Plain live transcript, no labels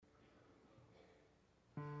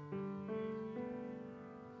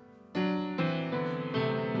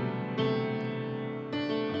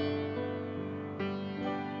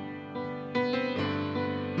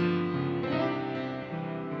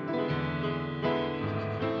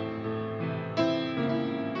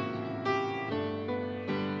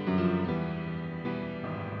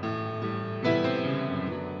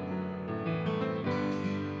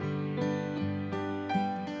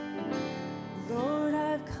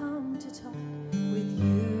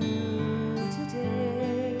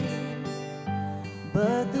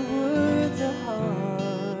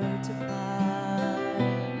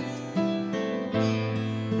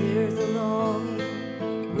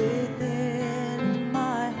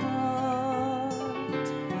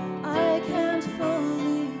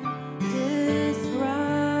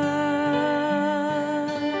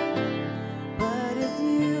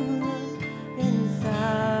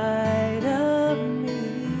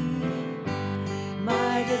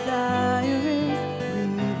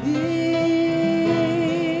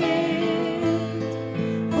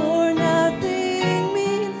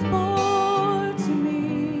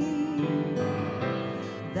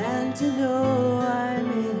and to know I'm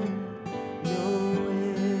in your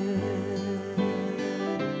will,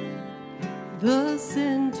 the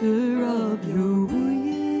center of your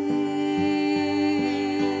will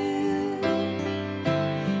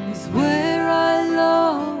is where I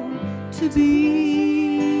long to be.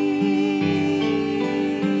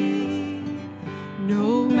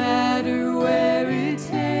 No matter where it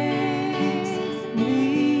takes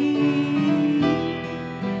me,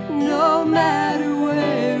 no matter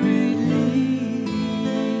where it leads,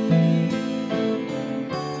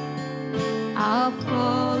 I'll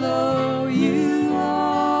follow you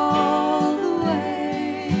all the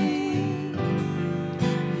way.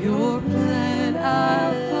 Your plan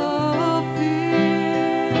I'll fulfill.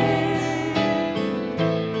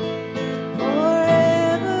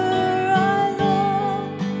 Forever I long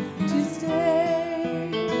to stay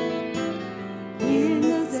in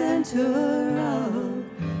the center of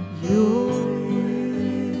your will.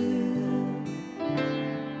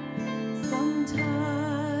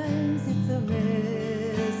 Sometimes it's a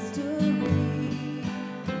mystery,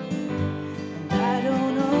 and I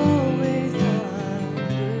don't always understand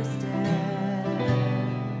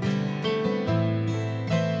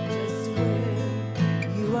just where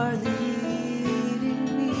you are leading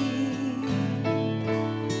me,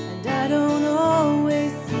 and I don't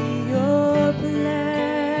always see your plan.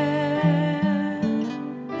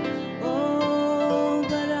 Oh,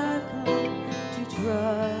 but I've come to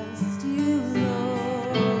trust you,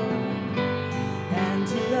 Lord, and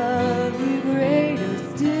to love you greater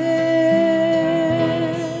still.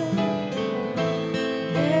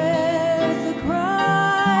 There's a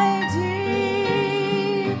cry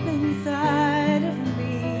deep inside of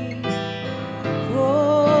me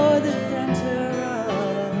for the center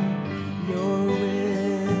of your will.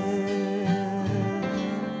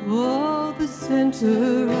 Oh, the center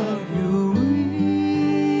of your will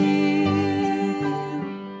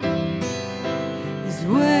is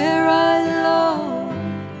where I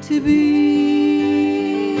long to be.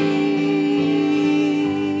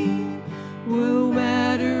 No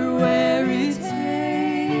matter where it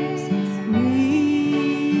takes me,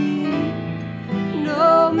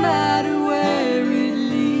 no matter where it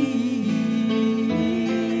leads,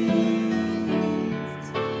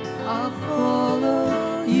 I'll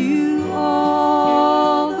follow you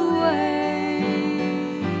all the way.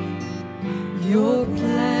 Your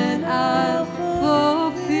plan I'll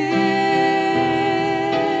fulfill.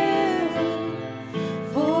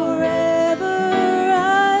 Forever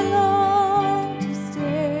I long to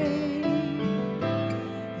stay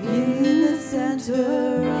in the center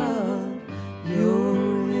of your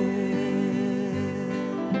will.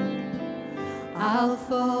 I'll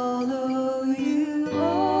follow you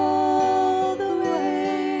all the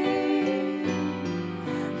way.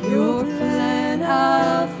 Your plan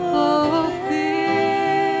I'll fulfill.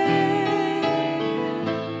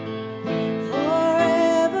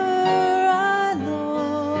 Forever I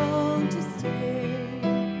long to stay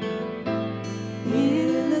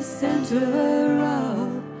in the center of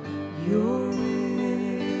your will.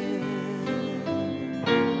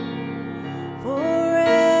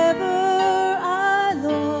 Forever I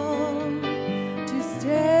long to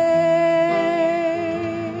stay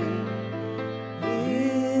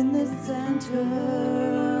in the center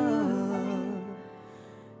of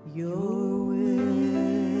your